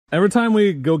Every time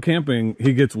we go camping,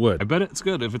 he gets wood. I bet it's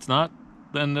good. If it's not,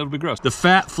 then it'll be gross. The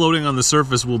fat floating on the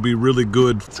surface will be really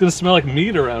good. It's gonna smell like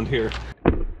meat around here.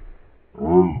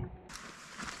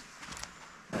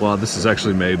 Wow, this is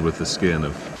actually made with the skin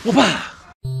of... Whoop-ah!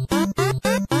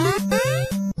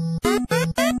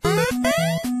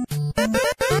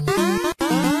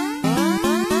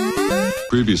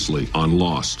 Previously on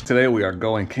Lost. Today we are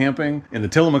going camping in the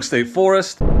Tillamook State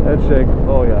Forest. Head shake.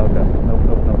 Oh yeah, okay. Nope.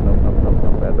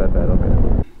 Bad,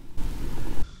 okay.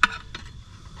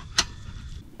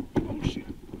 Oh shit.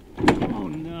 Oh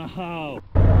no.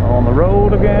 On the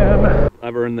road again.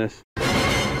 I've earned this.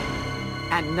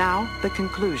 And now, the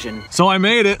conclusion. So I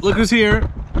made it. Look who's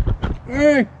here.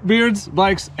 Hey, beards,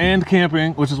 bikes, and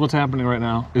camping, which is what's happening right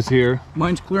now, is here.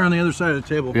 Mine's clear on the other side of the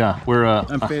table. Yeah, we're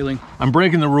I'm failing. I'm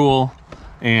breaking the rule,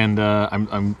 and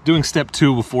I'm doing step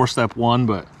 2 before step 1,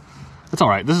 but it's all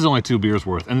right. This is only 2 beers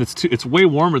worth, and it's way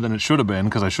warmer than it should have been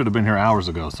because I should have been here hours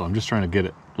ago. So I'm just trying to get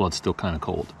it while it's still kind of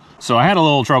cold. So I had a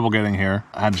little trouble getting here.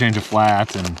 I had to change a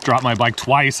flat and drop my bike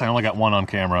twice. I only got one on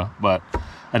camera, but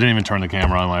I didn't even turn the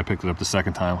camera on when I picked it up the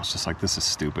second time. I was just like, this is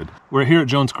stupid. We're here at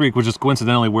Jones Creek, which is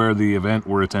coincidentally where the event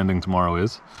we're attending tomorrow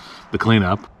is, the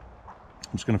cleanup.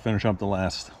 I'm just gonna finish up the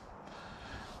last.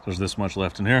 There's this much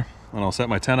left in here, and I'll set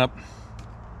my tent up.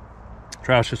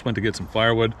 Travis just went to get some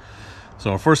firewood. So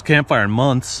our first campfire in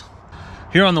months.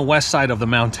 Here on the west side of the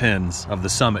mountains of the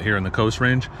summit here in the Coast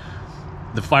Range,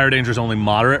 the fire danger is only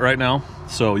moderate right now.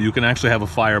 So you can actually have a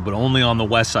fire, but only on the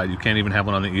west side. You can't even have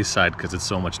one on the east side because it's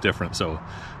so much different. So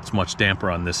it's much damper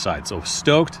on this side. So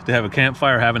stoked to have a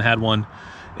campfire. Haven't had one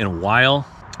in a while.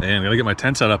 And I'm gonna get my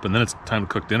tent set up and then it's time to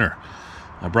cook dinner.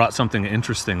 I brought something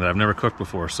interesting that I've never cooked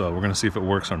before. So we're gonna see if it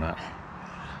works or not.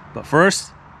 But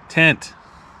first, tent.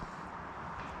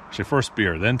 Actually, first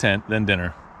beer, then tent, then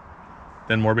dinner,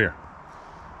 then more beer.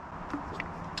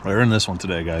 I earned this one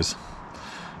today, guys.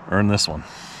 Earned this one.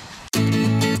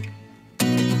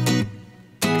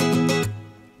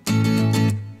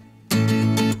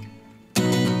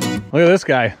 Look at this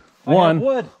guy. One,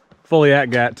 wood. Fully at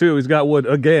gat. 2, he's got wood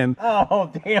again.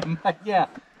 Oh, damn. Yeah.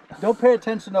 Don't pay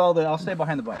attention to all that. I'll stay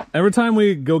behind the bike. Every time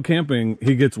we go camping,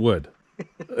 he gets wood.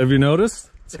 Have you noticed?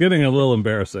 It's getting a little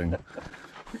embarrassing.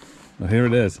 Well, here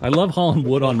it is. I love hauling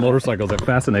wood on motorcycles. It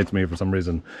fascinates me for some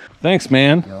reason. Thanks,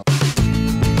 man. Yeah.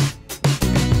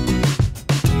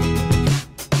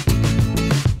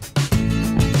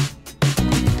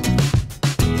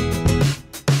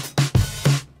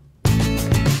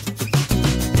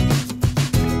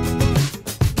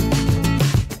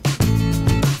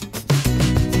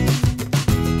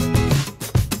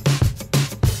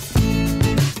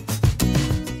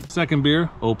 Second beer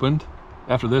opened.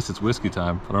 After this, it's whiskey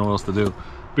time. I don't know what else to do.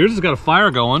 Beards has got a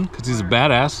fire going because he's a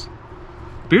badass.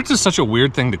 Beards is such a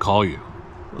weird thing to call you.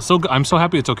 So I'm so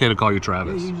happy it's okay to call you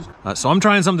Travis. So I'm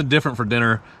trying something different for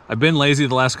dinner. I've been lazy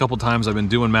the last couple times. I've been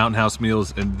doing Mountain House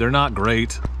meals and they're not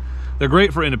great. They're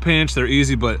great for in a pinch. They're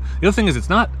easy, but the other thing is it's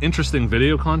not interesting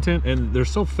video content and they're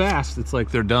so fast. It's like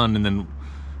they're done and then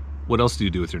what else do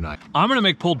you do with your night? I'm gonna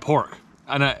make pulled pork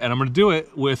and I'm gonna do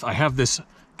it with, I have this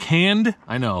canned,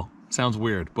 I know, sounds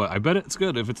weird, but I bet it's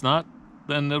good. If it's not,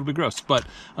 then it'll be gross. But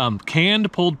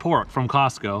canned pulled pork from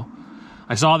Costco.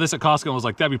 I saw this at Costco and was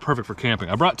like, that'd be perfect for camping.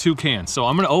 I brought 2 cans. So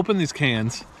I'm gonna open these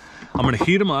cans. I'm gonna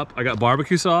heat them up. I got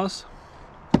barbecue sauce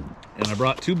and I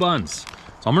brought 2 buns.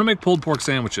 So I'm gonna make pulled pork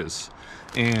sandwiches.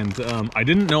 And I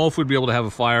didn't know if we'd be able to have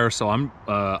a fire, so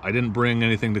I didn't bring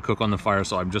anything to cook on the fire,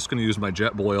 so I'm just gonna use my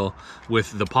jet boil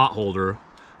with the pot holder.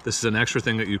 This is an extra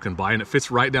thing that you can buy and it fits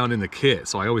right down in the kit,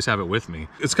 so I always have it with me.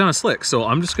 It's kind of slick, so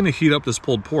I'm just gonna heat up this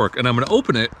pulled pork and I'm gonna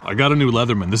open it. I got a new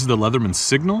Leatherman. This is the Leatherman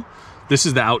Signal. This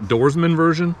is the outdoorsman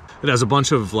version. It has a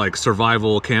bunch of like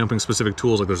survival camping specific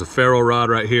tools. Like there's a ferro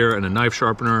rod right here and a knife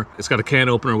sharpener. It's got a can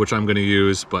opener, which I'm gonna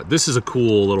use, but this is a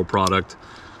cool little product.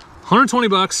 120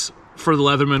 bucks for the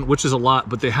Leatherman, which is a lot,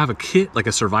 but they have a kit, like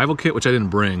a survival kit, which I didn't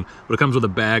bring, but it comes with a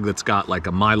bag that's got like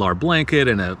a Mylar blanket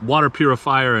and a water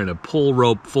purifier and a pull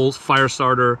rope, full fire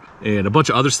starter, and a bunch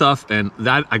of other stuff, and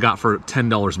that I got for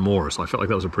 $10 more, so I felt like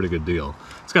that was a pretty good deal.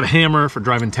 It's got a hammer for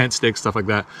driving tent sticks, stuff like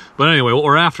that. But anyway, what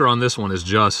we're after on this one is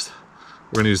just,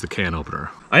 we're gonna use the can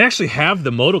opener. I actually have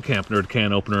the Moto Camp Nerd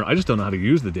can opener, I just don't know how to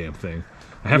use the damn thing.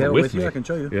 I have it with me. I can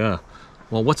show you. Yeah.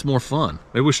 Well, what's more fun?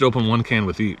 Maybe we should open 1 can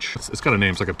with each. It's got a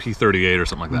name, it's like a P38 or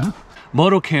something like that.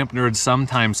 Moto Camp Nerd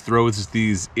sometimes throws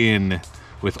these in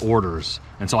with orders,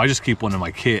 and so I just keep one in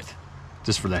my kit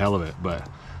just for the hell of it. But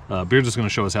Beard's just gonna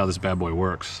show us how this bad boy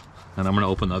works. And I'm gonna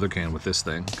open the other can with this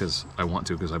thing because I want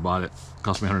to, because I bought it. It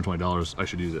cost me $120, I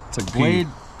should use it. It's like blade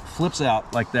flips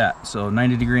out like that, so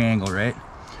 90-degree angle, right?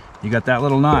 You got that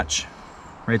little notch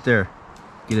right there.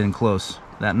 get in close.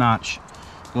 That notch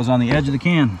goes on the edge of the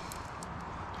can,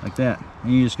 like that.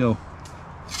 And you just go,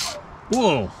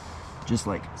 whoa! Just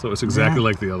like so it's exactly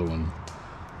like the other one,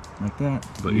 like that.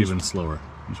 but even slower.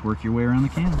 Just work your way around the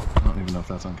can. I don't even know if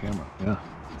that's on camera. Yeah.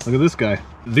 Look at this guy.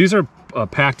 These are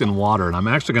packed in water, and I'm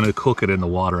actually going to cook it in the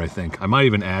water, I think. I might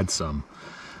even add some.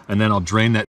 And then I'll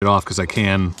drain that off because I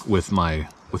can with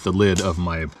the lid of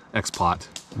my X-Pot.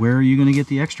 Where are you going to get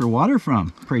the extra water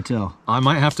from, pray tell? I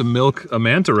might have to milk a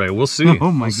manta ray. We'll see.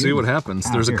 Oh my We'll see what happens.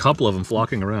 There's a couple of them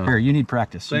flocking around. Here, you need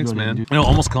practice. Thanks, man. I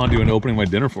almost conned you into opening my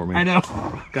dinner for me. I know.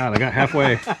 God, I got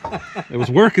halfway. It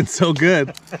was working so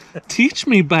good. Teach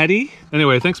me, buddy.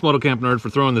 Anyway, thanks Moto Camp Nerd for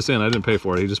throwing this in. I didn't pay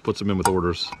for it. He just puts them in with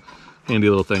orders. Handy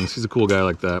little things. He's a cool guy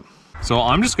like that. So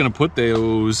I'm just gonna put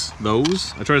those,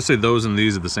 I try to say those and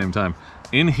these at the same time,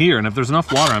 in here, and if there's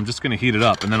enough water, I'm just gonna heat it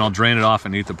up, and then I'll drain it off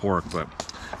and eat the pork, but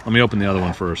let me open the other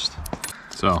one first.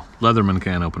 So, Leatherman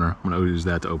can opener. I'm gonna use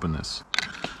that to open this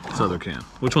other can.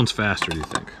 Which one's faster, do you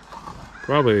think?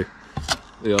 Probably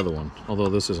the other one, although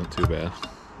this isn't too bad.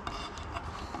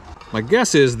 My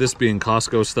guess is, this being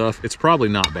Costco stuff, it's probably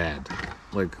not bad.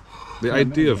 Like, the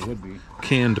idea of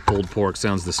canned pulled pork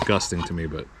sounds disgusting to me,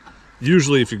 but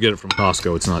usually if you get it from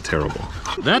Costco, it's not terrible.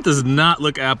 That does not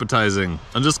look appetizing.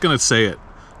 I'm just gonna say it.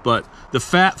 But the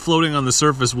fat floating on the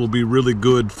surface will be really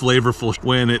good, flavorful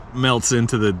when it melts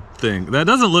into the thing. That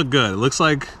doesn't look good. It looks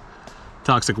like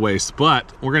toxic waste, but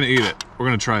we're gonna eat it. We're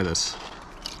gonna try this.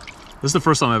 This is the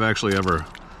first time I've actually ever...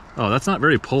 Oh, that's not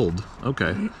very pulled.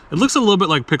 Okay. It looks a little bit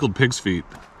like pickled pig's feet.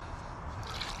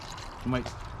 It might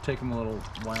take them a little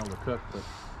while to cook, but...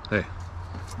 Hey,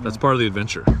 that's part of the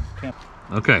adventure.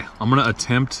 Okay, I'm gonna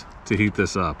attempt to heat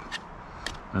this up.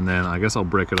 And then I guess I'll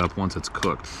break it up once it's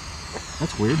cooked.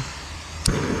 That's weird.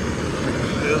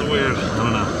 It is weird, I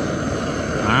don't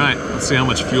know. All right, let's see how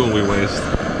much fuel we waste.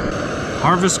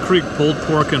 Harvest Creek pulled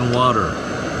pork and water.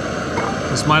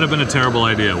 This might have been a terrible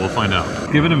idea, we'll find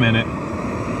out. Give it a minute.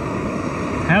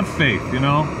 Have faith, you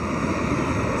know?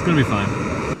 It's gonna be fine.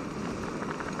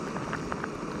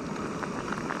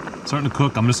 Starting to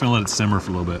cook, I'm just gonna let it simmer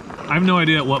for a little bit. I have no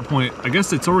idea at what point, I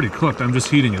guess it's already cooked, I'm just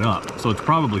heating it up, so it's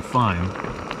probably fine.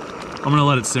 I'm gonna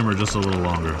let it simmer just a little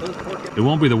longer. It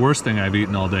won't be the worst thing I've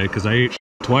eaten all day, because I ate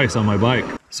twice on my bike.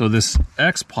 So this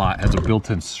X-Pot has a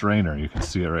built-in strainer, you can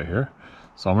see it right here.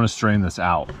 So I'm gonna strain this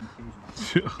out.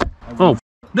 Oh,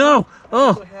 no!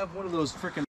 Oh! I have one of those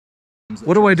freaking...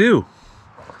 What do I do?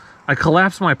 I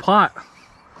collapsed my pot.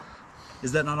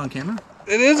 Is that not on camera?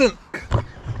 It isn't.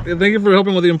 Thank you for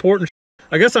helping with the important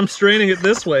I guess I'm straining it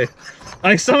this way.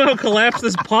 I somehow collapsed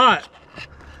this pot.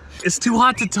 It's too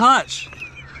hot to touch.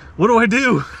 What do I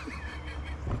do?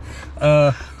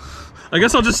 I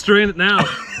guess I'll just strain it now.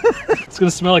 It's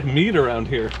gonna smell like meat around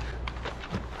here.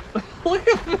 Look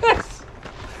at this.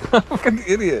 I'm a fucking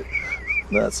idiot.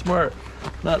 Not smart.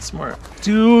 Not smart.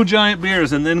 2 giant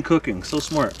beers and then cooking. So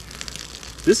smart.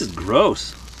 This is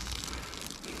gross.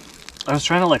 I was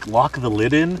trying to like lock the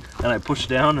lid in and I pushed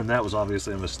down and that was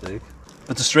obviously a mistake.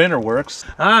 But the strainer works.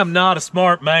 I'm not a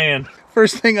smart man.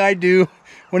 First thing I do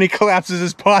when he collapses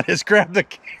his pot is grab the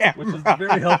camera. Which is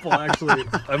very helpful actually.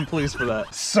 I'm pleased for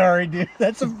that. Sorry dude,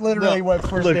 that's literally what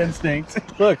first instinct.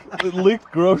 Look, it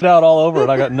leaked gross out all over it.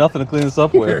 I got nothing to clean this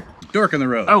up with. Dork in the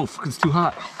road. Oh, fuck, it's too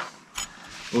hot.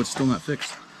 Oh, it's still not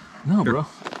fixed. No, bro.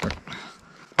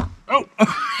 Oh!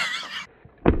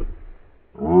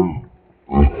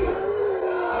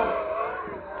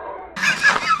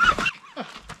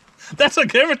 That's on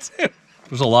camera too.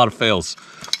 There's a lot of fails.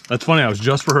 That's funny, I was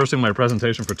just rehearsing my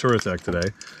presentation for Touratech today,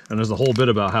 and there's a whole bit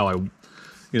about how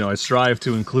I strive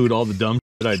to include all the dumb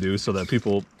shit I do so that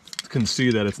people can see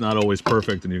that it's not always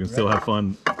perfect and you can still have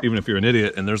fun even if you're an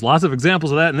idiot, and there's lots of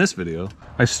examples of that in this video.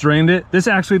 I strained it. This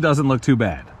actually doesn't look too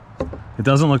bad. It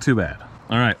doesn't look too bad.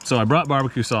 All right, so I brought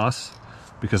barbecue sauce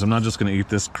because I'm not just gonna eat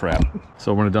this crap.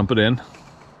 So we're gonna dump it in.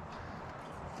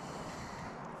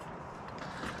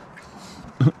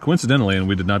 Coincidentally, and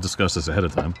we did not discuss this ahead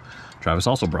of time, Travis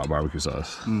also brought barbecue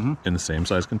sauce in the same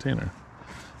size container.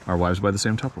 Our wives buy the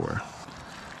same Tupperware.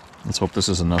 Let's hope this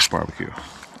is enough barbecue.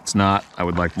 It's not. I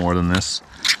would like more than this.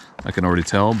 I can already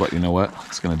tell, but you know what?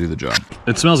 It's gonna do the job.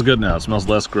 It smells good now. It smells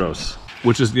less gross,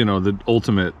 which is, you know, the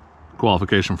ultimate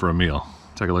qualification for a meal.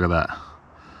 Take a look at that.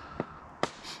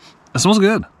 It smells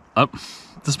good.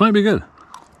 This might be good.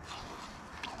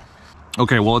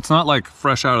 Okay, well, it's not like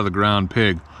fresh out of the ground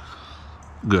pig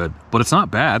good, but it's not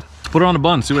bad. Put it on a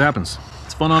bun, see what happens.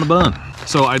 It's fun on a bun.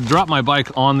 So I dropped my bike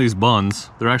on these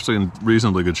buns. They're actually in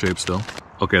reasonably good shape still.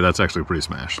 Okay, that's actually pretty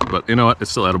smashed, but you know what?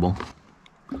 It's still edible.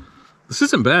 This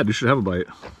isn't bad. You should have a bite.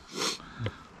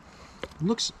 It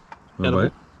looks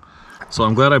edible. So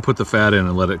I'm glad I put the fat in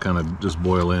and let it kind of just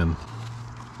boil in.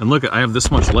 And look, I have this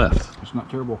much left. It's not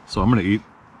terrible. So I'm gonna eat.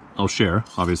 I'll share,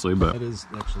 obviously, but That is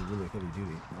actually really heavy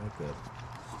duty. I like that.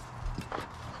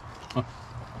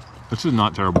 this is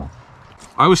not terrible.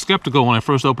 I was skeptical when I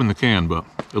first opened the can, but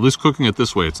at least cooking it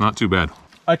this way, it's not too bad.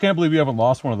 I can't believe you haven't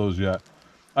lost one of those yet.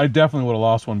 I definitely would have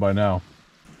lost one by now.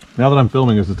 Now that I'm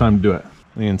filming, it's the time to do it.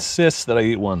 He insists that I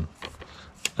eat one,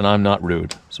 and I'm not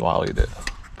rude, so I'll eat it.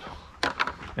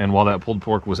 And while that pulled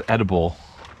pork was edible,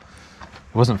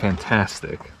 it wasn't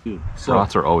fantastic.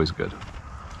 Brats are always good.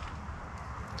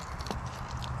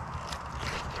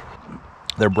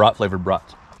 They're brat-flavored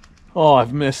brats. Oh,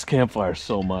 I've missed campfire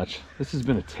so much. This has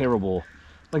been a terrible...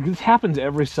 Like, this happens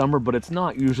every summer, but it's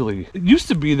not usually... It used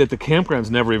to be that the campgrounds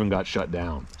never even got shut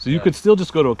down. So you could still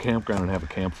just go to a campground and have a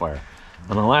campfire.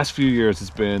 And the last few years, it's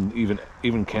been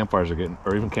even campfires are getting...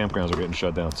 Or even campgrounds are getting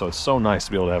shut down. So it's so nice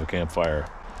to be able to have a campfire.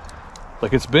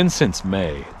 Like, it's been since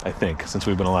May, I think, since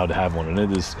we've been allowed to have one. And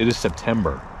it is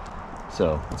September.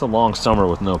 So it's a long summer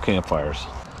with no campfires.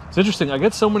 It's interesting. I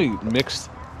get so many mixed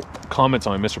comments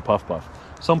on my Mr. Puff Puff.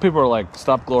 Some people are like,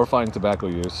 stop glorifying tobacco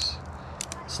use.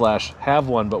 / have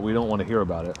one, but we don't want to hear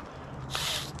about it.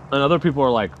 And other people are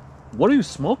like, what are you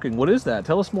smoking? What is that?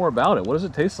 Tell us more about it. What does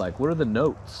it taste like? What are the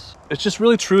notes? It's just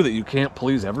really true that you can't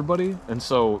please everybody. And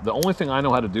so the only thing I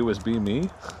know how to do is be me.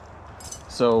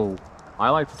 So I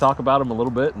like to talk about them a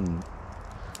little bit and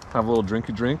have a little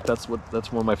drinky drink. That's one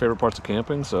of my favorite parts of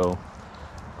camping. So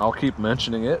I'll keep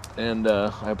mentioning it. And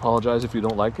I apologize if you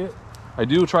don't like it. I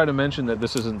do try to mention that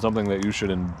this isn't something that you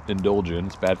should indulge in.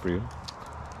 It's bad for you.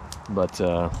 But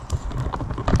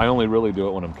I only really do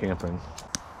it when I'm camping.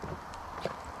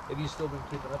 Have you still been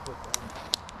keeping up with them?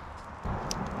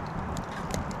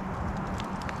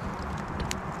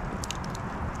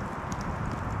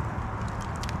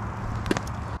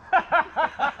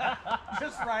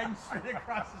 Just riding straight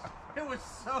across the street. It was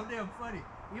so damn funny.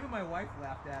 Even my wife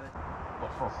laughed at it.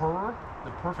 But for her,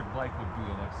 the perfect bike would be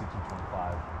an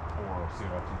XC225 or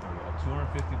Sierra 230, a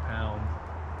 250-pound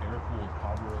air-cooled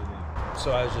carbureted.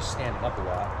 So I was just standing up a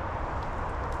lot.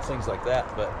 Things like that,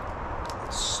 but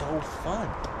it's so fun.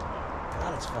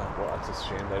 God, it's fun. Well, it's a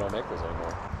shame they don't make those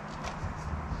anymore.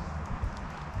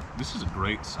 This is a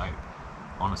great site,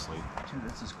 honestly. Dude,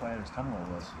 that's as quiet as Tunnel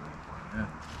was. Yeah.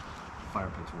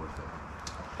 Fire pit's worth it.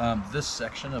 This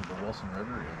section of the Wilson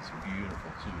River is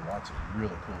beautiful too. Lots of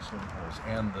really cool swimming holes,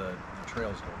 and the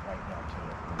trails go right down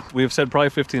to it. We have said probably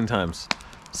 15 times,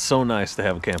 so nice to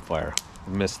have a campfire.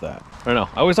 Missed that. I don't know.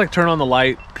 I always like to turn on the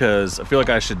light because I feel like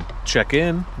I should check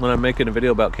in when I'm making a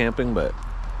video about camping, but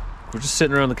we're just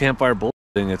sitting around the campfire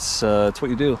bullshitting. It's what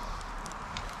you do.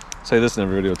 I say this in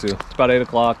every video too. It's about 8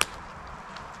 o'clock.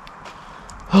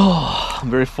 Oh, I'm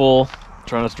very full.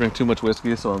 Trying not to drink too much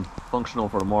whiskey, so I'm functional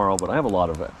for tomorrow, but I have a lot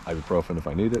of it. Ibuprofen if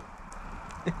I need it.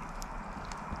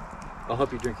 I'll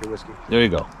help you drink your whiskey. There you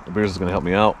go. The beers is going to help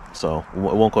me out, so it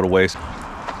won't go to waste.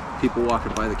 People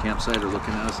walking by the campsite are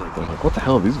looking at us like, what the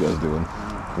hell are these guys doing?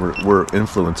 We're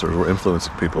influencers. We're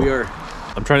influencing people. We are.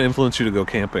 I'm trying to influence you to go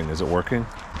camping. Is it working?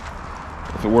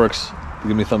 If it works,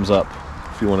 give me a thumbs up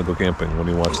if you want to go camping when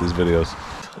you watch these videos.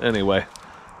 Anyway,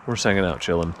 we're just hanging out,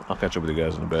 chilling. I'll catch up with you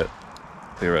guys in a bit,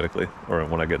 theoretically, or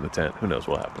when I get in the tent. Who knows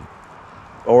what'll happen?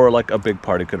 Or like a big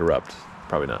party could erupt.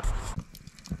 Probably not.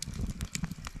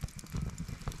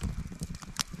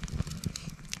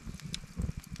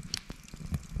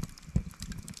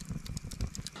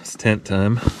 It's tent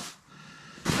time.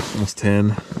 Almost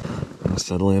 10. I'm gonna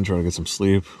settle in, try to get some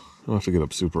sleep. I don't have to get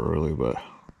up super early, but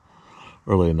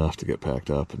early enough to get packed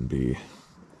up and be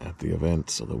at the event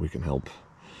so that we can help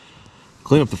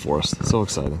clean up the forest. It's so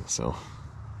exciting. So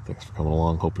thanks for coming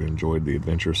along. Hope you enjoyed the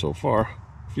adventure so far.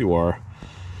 If you are,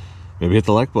 maybe hit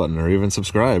the like button or even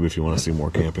subscribe if you want to see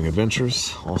more camping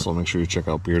adventures. Also, make sure you check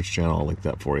out Beard's channel. I'll link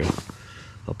that for you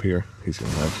up here. He's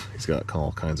got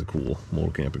all kinds of cool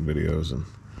moto camping videos, and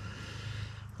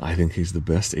I think he's the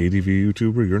best ADV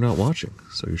YouTuber you're not watching,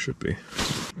 so you should be.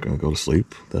 Gonna go to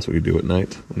sleep. That's what you do at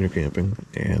night when you're camping,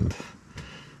 and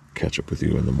catch up with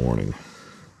you in the morning.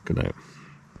 Good night.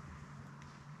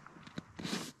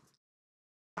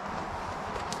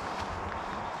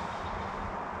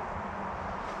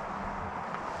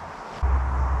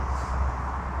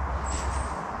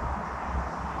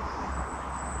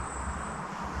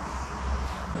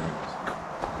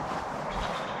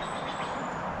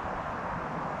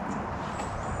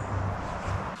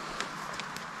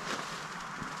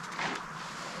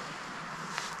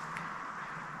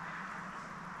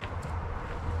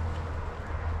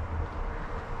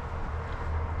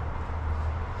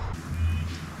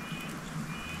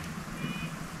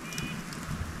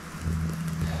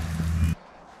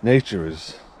 Nature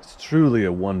is truly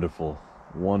a wonderful,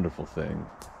 wonderful thing.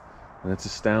 And it's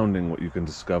astounding what you can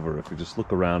discover if you just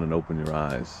look around and open your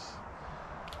eyes.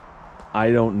 I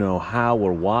don't know how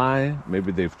or why.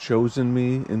 Maybe they've chosen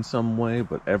me in some way,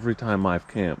 but every time I've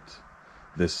camped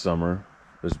this summer,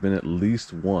 there's been at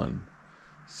least one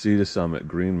sea to summit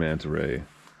green manta ray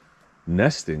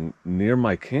nesting near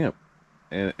my camp.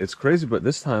 And it's crazy, but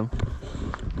this time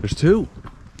there's two.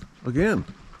 Again,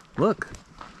 look.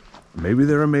 Maybe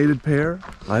they're a mated pair.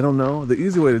 I don't know. The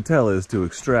easy way to tell is to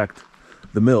extract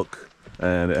the milk,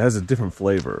 and it has a different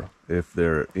flavor if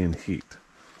they're in heat.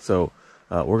 So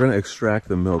we're going to extract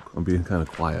the milk. I'm being kind of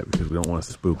quiet because we don't want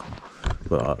to spook them.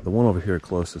 But the one over here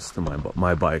closest to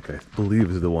my bike, I believe,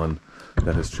 is the one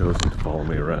that has chosen to follow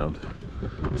me around.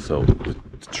 So the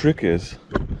trick is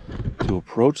to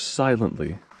approach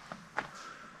silently,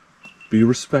 be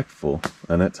respectful,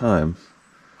 and at times,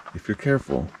 if you're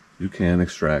careful, you can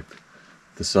extract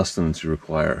the sustenance you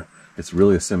require. It's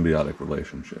really a symbiotic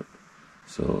relationship.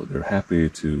 So they're happy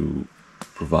to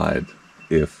provide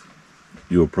if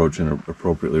you approach in an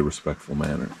appropriately respectful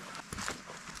manner.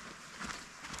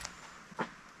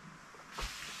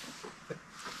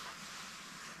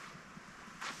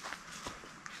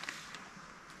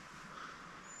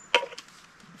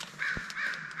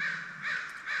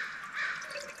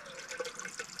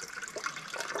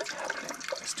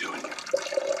 He's doing it.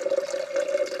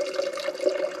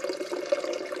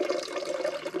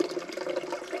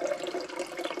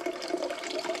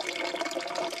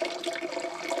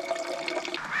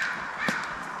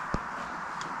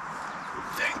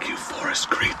 Thank you, forest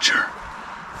creature,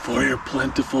 for your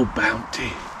plentiful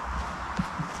bounty.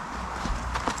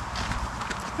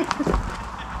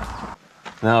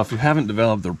 Now, if you haven't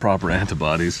developed the proper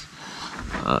antibodies,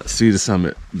 sea to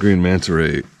summit green manta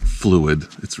ray fluid,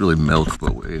 it's really milk,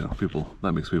 but you know,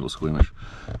 that makes people squeamish,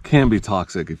 can be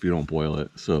toxic if you don't boil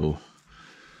it. So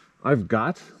I've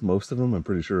got most of them, I'm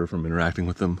pretty sure, from interacting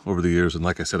with them over the years. And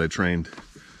like I said, I trained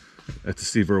at the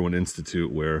Steve Irwin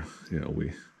Institute, where, you know,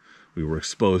 we were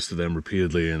exposed to them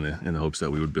repeatedly in the hopes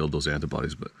that we would build those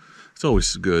antibodies. But it's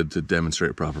always good to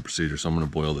demonstrate proper procedure. So I'm going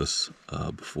to boil this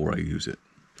before I use it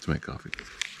to make coffee.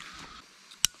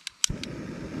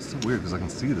 It's so weird because I can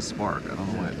see the spark. I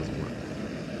don't know why it doesn't work.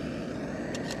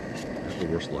 I have the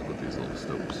worst luck with these little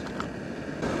stoves.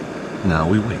 Now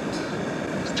we wait.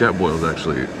 This jet boil is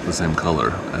actually the same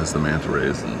color as the manta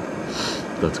rays, and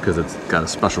that's because it's got a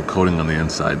special coating on the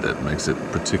inside that makes it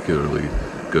particularly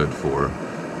good for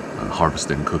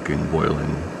harvesting, cooking,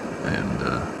 boiling, and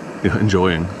you know,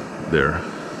 enjoying their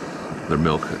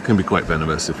milk. It can be quite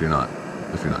venomous if you're not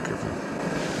careful.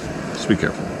 Just be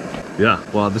careful. Yeah,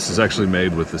 well, this is actually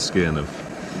made with the skin of...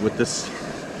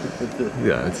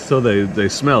 Yeah, it's so they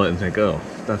smell it and think, oh,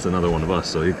 that's another one of us,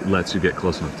 so it lets you get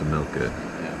close enough to milk it.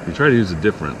 Yeah. If you try to use a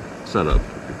different setup,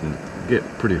 you can get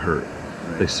pretty hurt.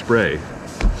 Right. They spray.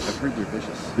 I've heard they're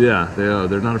vicious. Yeah,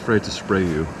 they're not afraid to spray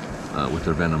you with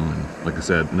their venom, and like I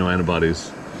said, no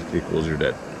antibodies equals you're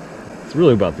dead. It's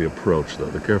really about the approach, though,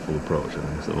 the careful approach. I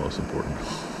think is the most important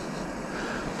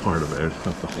part of it.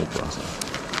 That's the whole process.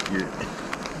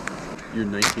 Your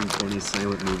 1920s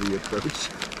silent movie approach.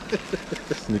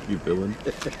 Sneaky villain.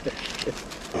 That's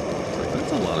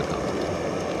a lot of coffee.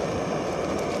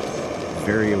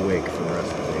 Very awake for the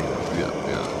rest of the day.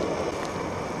 Yeah.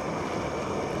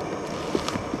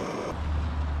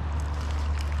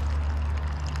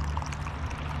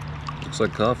 Looks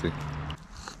like coffee.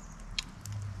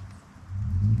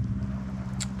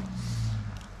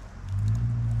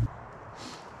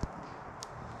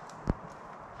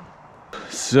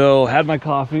 So, had my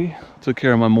coffee, took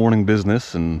care of my morning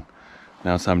business, and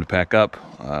now it's time to pack up.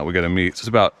 We got to meet. So it's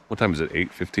about, what time is it?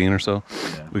 8:15 or so.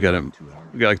 Yeah, we got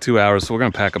like 2 hours. So we're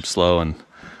gonna pack up slow, and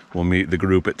we'll meet the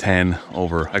group at 10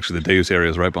 over. Actually, the Deus area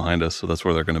is right behind us, so that's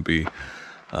where they're gonna be.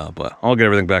 But I'll get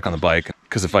everything back on the bike,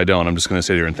 because if I don't, I'm just gonna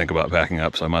sit here and think about packing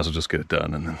up. So I might as well just get it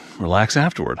done and then relax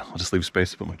afterward. I'll just leave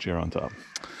space to put my chair on top.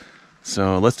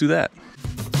 So let's do that.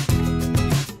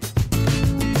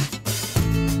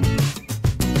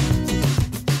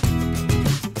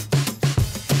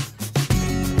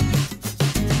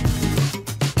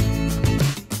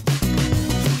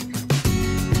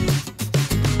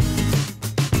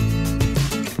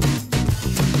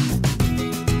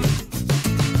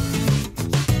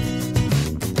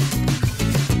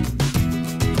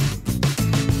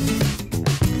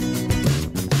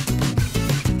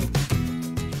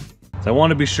 So I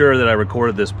want to be sure that I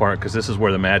recorded this part because this is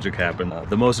where the magic happened.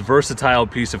 The most versatile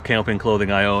piece of camping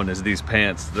clothing I own is these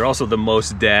pants. They're also the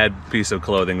most dad piece of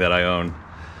clothing that I own.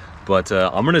 But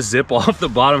I'm gonna zip off the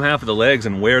bottom half of the legs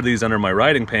and wear these under my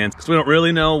riding pants because we don't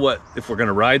really know if we're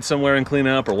gonna ride somewhere and clean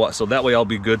up or what. So that way I'll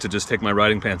be good to just take my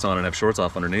riding pants on and have shorts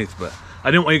off underneath. But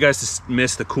I didn't want you guys to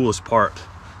miss the coolest part.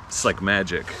 It's like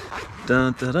magic.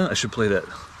 Dun, dun, dun. I should play that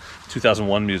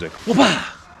 2001 music.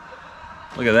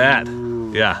 Whoop-ah! Look at that.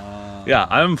 Ooh, yeah. Yeah,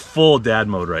 I'm full dad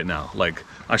mode right now. Like,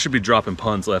 I should be dropping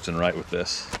puns left and right with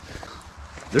this.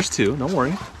 There's two, don't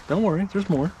worry. Don't worry, there's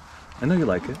more. I know you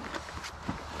like it.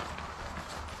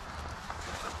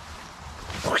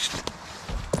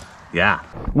 Yeah.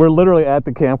 We're literally at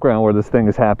the campground where this thing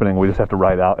is happening. We just have to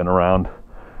ride out and around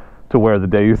to where the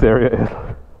day use area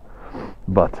is.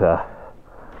 But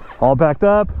all backed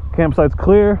up, campsite's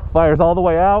clear, fire's all the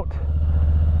way out.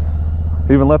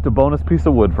 Even left a bonus piece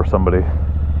of wood for somebody.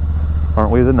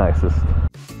 Aren't we the nicest?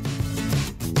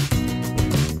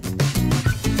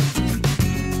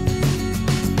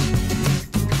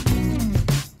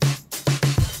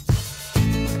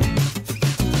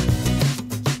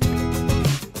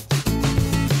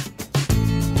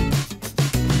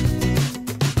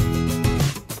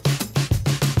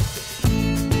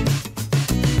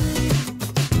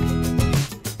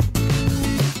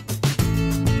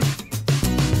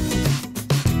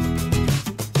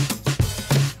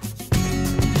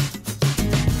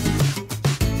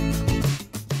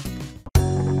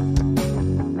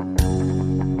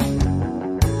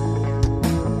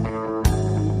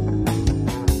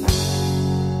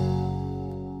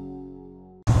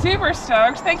 Super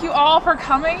stoked. Thank you all for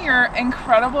coming. You're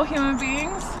incredible human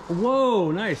beings.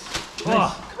 Whoa, nice.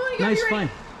 Oh, Come on, you Nice, fine.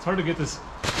 it's hard to get this.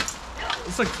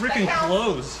 It's like freaking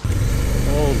clothes.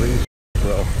 Holy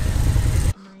bro.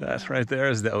 That right there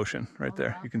is the ocean. Right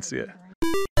there. You can see it.